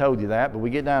skipped and told you that, but we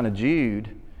get down to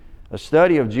Jude. A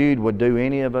study of Jude would do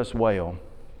any of us well,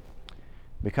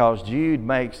 because Jude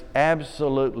makes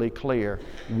absolutely clear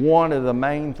one of the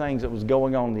main things that was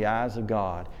going on in the eyes of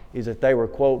God is that they were,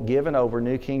 quote, given over,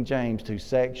 New King James, to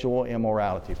sexual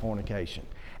immorality, fornication,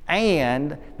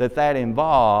 and that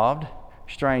involved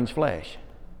strange flesh.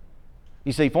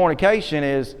 You see, fornication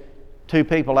is two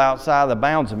people outside the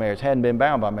bounds of marriage, hadn't been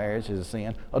bound by marriage, is a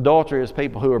sin. Adultery is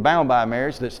people who are bound by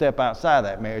marriage that step outside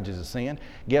that marriage, is a sin.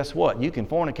 Guess what? You can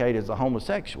fornicate as a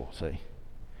homosexual, see.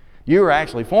 You are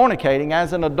actually fornicating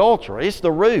as an adulterer. It's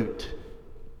the root.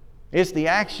 It's the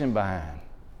action behind.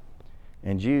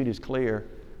 And Jude is clear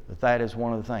that is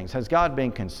one of the things. Has God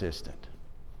been consistent?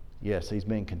 Yes, he's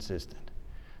been consistent.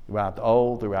 Throughout the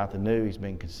Old, throughout the New, he's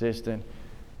been consistent.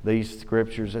 these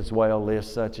scriptures as well,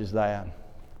 lists such as that.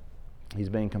 He's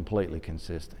been completely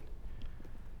consistent.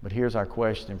 But here's our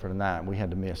question for tonight. We had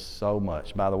to miss so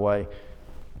much. By the way,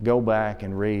 go back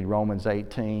and read Romans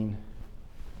 18,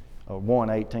 or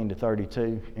 1:18 to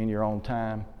 32 in your own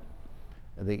time.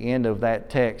 The end of that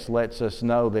text lets us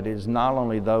know that it is not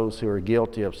only those who are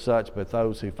guilty of such, but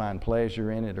those who find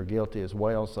pleasure in it are guilty as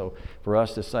well. So for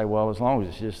us to say, well, as long as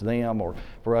it's just them, or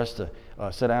for us to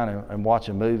sit down and watch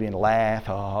a movie and laugh,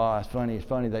 oh, it's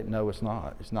funny, that no, it's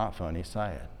not. It's not funny, it's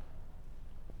sad.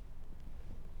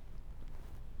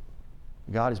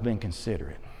 God has been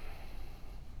considerate.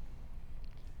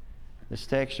 This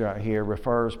text right here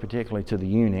refers particularly to the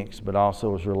eunuchs, but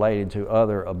also is related to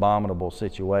other abominable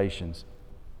situations.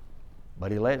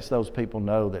 But he lets those people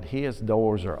know that his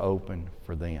doors are open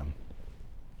for them.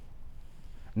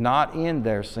 Not in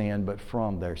their sin, but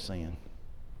from their sin.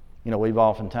 You know, we've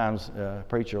oftentimes, a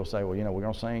preacher will say, well, you know, we're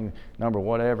going to sing number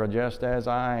whatever, just as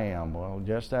I am. Well,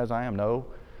 just as I am. No,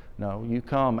 you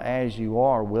come as you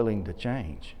are, willing to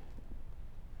change,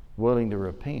 willing to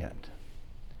repent,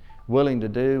 willing to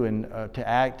do and to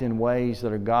act in ways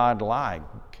that are God-like,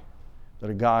 that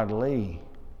are godly.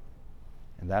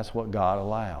 And that's what God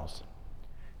allows.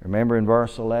 Remember in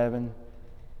verse 11,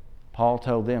 Paul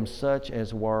told them, such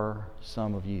as were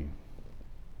some of you.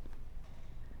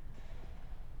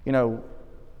 You know,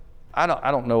 I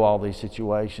don't know all these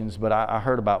situations, but I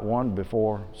heard about one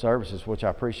before services, which I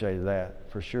appreciated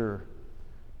that for sure.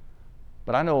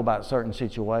 But I know about certain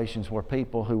situations where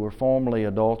people who were formerly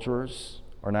adulterers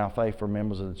are now faithful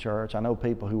members of the church. I know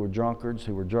people who were drunkards,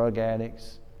 who were drug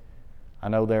addicts. I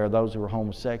know there are those who were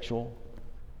homosexual.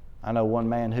 I know one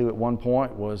man who at one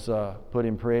point was put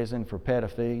in prison for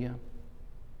pedophilia,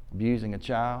 abusing a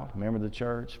child, member of the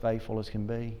church, faithful as can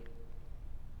be.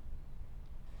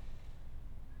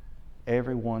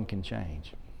 Everyone can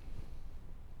change,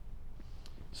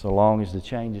 so long as the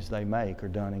changes they make are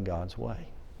done in God's way.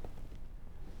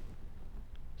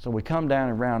 So we come down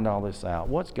and round all this out.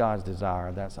 What's God's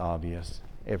desire? That's obvious.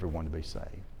 Everyone to be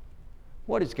saved.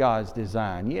 What is God's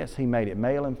design? Yes, He made it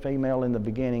male and female in the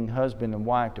beginning, husband and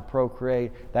wife to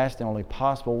procreate. That's the only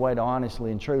possible way to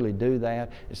honestly and truly do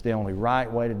that. It's the only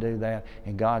right way to do that,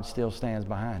 and God still stands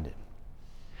behind it.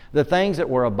 The things that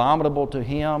were abominable to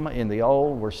Him in the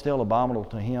old were still abominable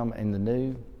to Him in the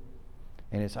new,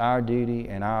 and it's our duty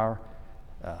and our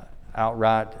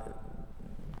outright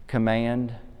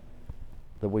command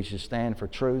that we should stand for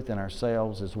truth in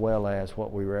ourselves as well as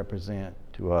what we represent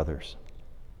to others.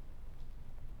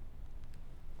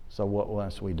 So what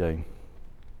must we do?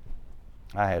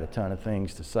 I had a ton of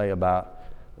things to say about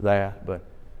that, but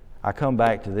I come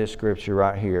back to this scripture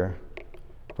right here,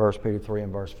 1 Peter 3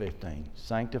 and verse 15.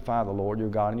 Sanctify the Lord your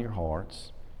God in your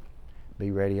hearts.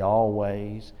 Be ready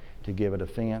always to give a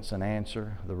defense and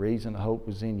answer. The reason hope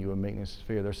is in you and meekness and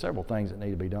fear. There's several things that need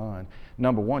to be done.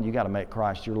 Number one, you got to make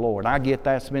Christ your Lord. I get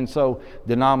that's been so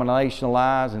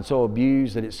denominationalized and so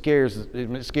abused that it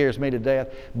scares me to death.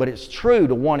 But it's true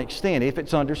to one extent if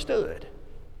it's understood.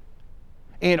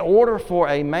 In order for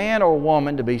a man or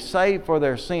woman to be saved for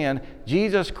their sin,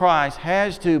 Jesus Christ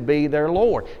has to be their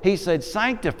Lord. He said,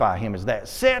 sanctify Him as that.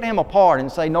 Set Him apart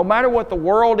and say, no matter what the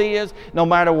world is, no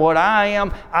matter what I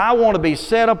am, I want to be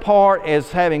set apart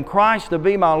as having Christ to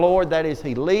be my Lord. That is,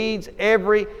 He leads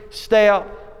every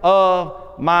step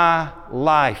of my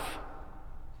life.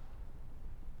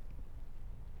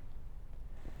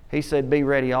 He said, be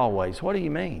ready always. What do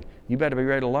you mean? You better be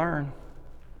ready to learn.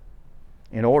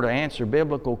 In order to answer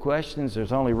biblical questions,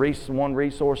 there's only one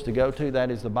resource to go to,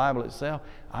 that is the Bible itself.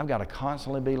 I've got to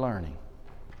constantly be learning.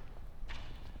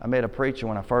 I met a preacher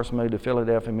when I first moved to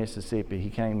Philadelphia, Mississippi. He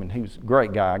came and he was a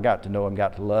great guy. I got to know him,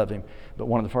 got to love him. But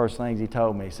one of the first things he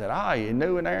told me, he said, you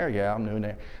new in there? Yeah, I'm new in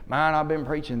there. Man, I've been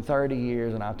preaching 30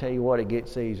 years, and I'll tell you what, it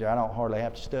gets easier. I don't hardly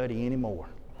have to study anymore.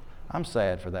 I'm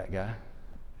sad for that guy.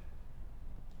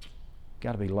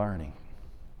 Got to be learning.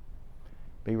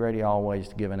 Be ready always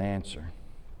to give an answer.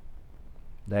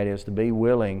 That is, to be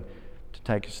willing to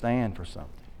take a stand for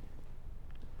something.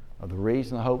 Of the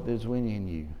reason the hope that is within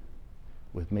you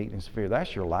with meekness and fear.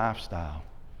 That's your lifestyle.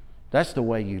 That's the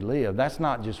way you live. That's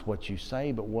not just what you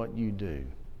say, but what you do.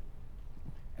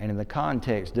 And in the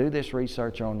context, do this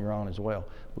research on your own as well.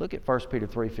 Look at 1 Peter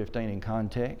 3:15 in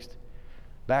context.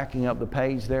 Backing up the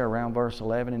page there around verse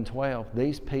 11 and 12.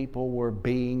 These people were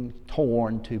being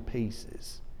torn to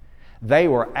pieces. They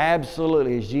were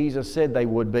absolutely, as Jesus said they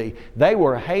would be, they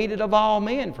were hated of all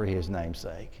men for His name's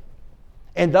sake.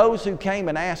 And those who came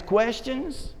and asked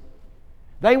questions,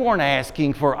 they weren't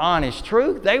asking for honest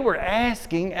truth. They were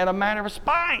asking at a matter of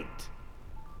spite.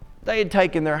 They had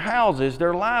taken their houses,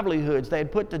 their livelihoods. They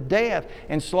had put to death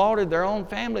and slaughtered their own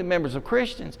family members of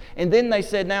Christians. And then they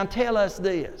said, now tell us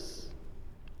this.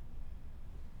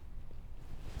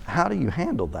 How do you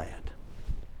handle that?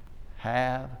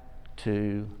 Have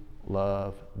to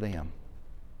love them.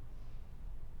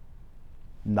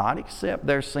 Not accept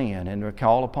their sin and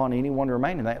call upon anyone to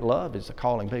remain in that. Love is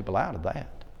calling people out of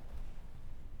that.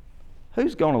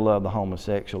 Who's going to love the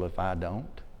homosexual if I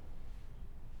don't?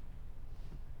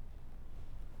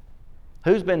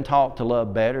 Who's been taught to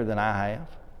love better than I have?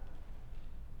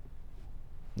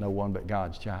 No one but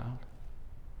God's child.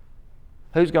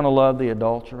 Who's going to love the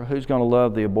adulterer? Who's going to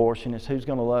love the abortionist? Who's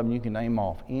going to love, and you can name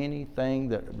off anything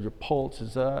that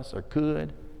repulses us or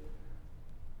could.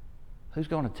 Who's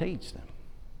going to teach them?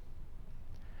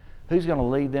 Who's going to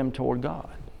lead them toward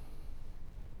God?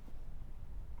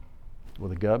 Will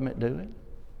the government do it?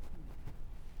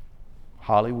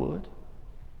 Hollywood?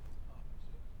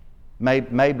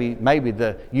 Maybe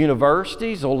the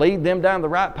universities will lead them down the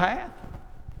right path.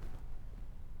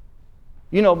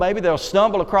 You know, maybe they'll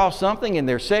stumble across something in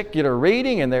their secular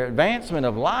reading and their advancement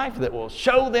of life that will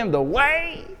show them the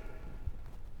way.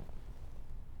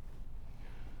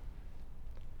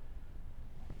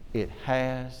 It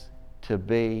has to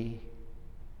be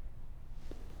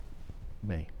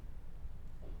me.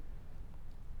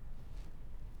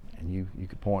 And you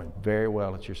could point very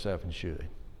well at yourself and should.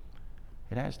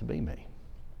 It has to be me.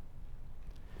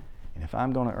 And if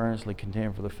I'm going to earnestly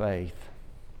contend for the faith,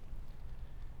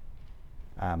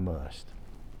 I must.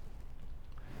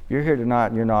 If you're here tonight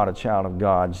and you're not a child of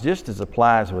God, just as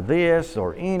applies with this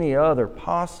or any other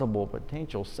possible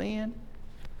potential sin,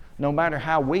 no matter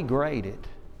how we grade it,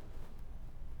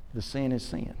 the sin is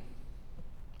sin.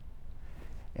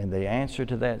 And the answer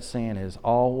to that sin has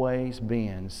always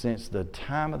been, since the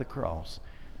time of the cross,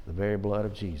 the very blood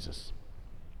of Jesus.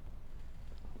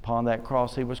 Upon that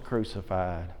cross He was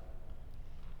crucified.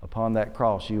 Upon that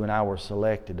cross you and I were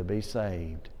selected to be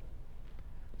saved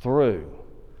through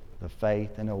the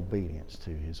faith and obedience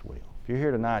to His will. If you're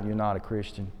here tonight and you're not a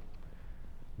Christian,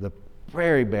 the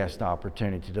very best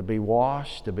opportunity to be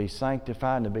washed, to be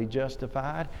sanctified, and to be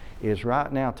justified is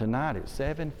right now tonight at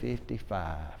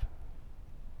 7:55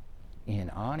 in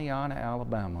Aniana,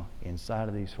 Alabama, inside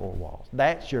of these four walls.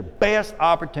 That's your best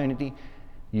opportunity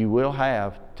you will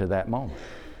have to that moment.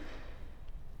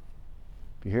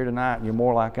 If you're here tonight and you're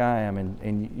more like I am,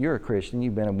 and you're a Christian,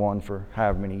 you've been in one for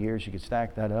however many years, you could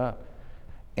stack that up,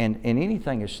 and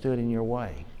anything has stood in your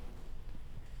way,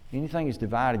 anything has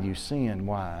divided you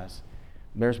sin-wise,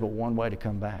 there's but one way to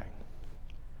come back.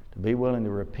 To be willing to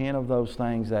repent of those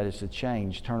things, that is to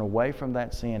change, turn away from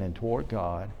that sin and toward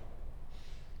God,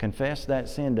 confess that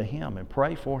sin to Him and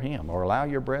pray for Him, or allow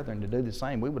your brethren to do the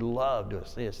same. We would love to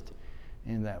assist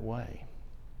in that way.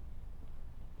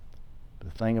 The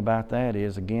thing about that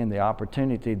is, again, the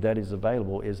opportunity that is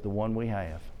available is the one we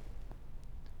have.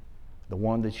 The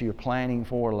one that you're planning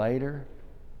for later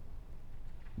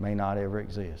may not ever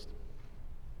exist.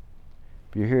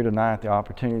 If you're here tonight, the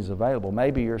opportunity is available.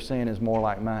 Maybe your sin is more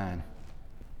like mine.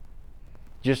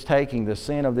 Just taking the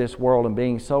sin of this world and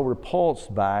being so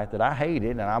repulsed by it that I hate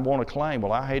it, and I want to claim,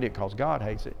 well, I hate it because God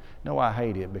hates it. No, I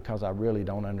hate it because I really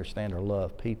don't understand or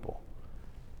love people.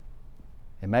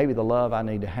 And maybe the love I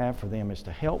need to have for them is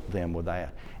to help them with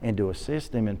that and to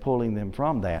assist them in pulling them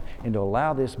from that and to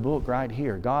allow this book right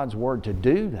here, God's Word, to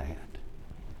do that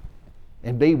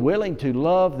and be willing to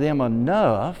love them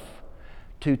enough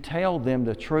to tell them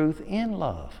the truth in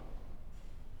love.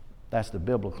 That's the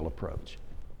biblical approach.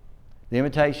 The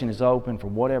invitation is open for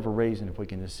whatever reason. If we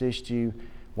can assist you,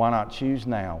 why not choose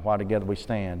now while together we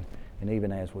stand and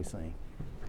even as we sing.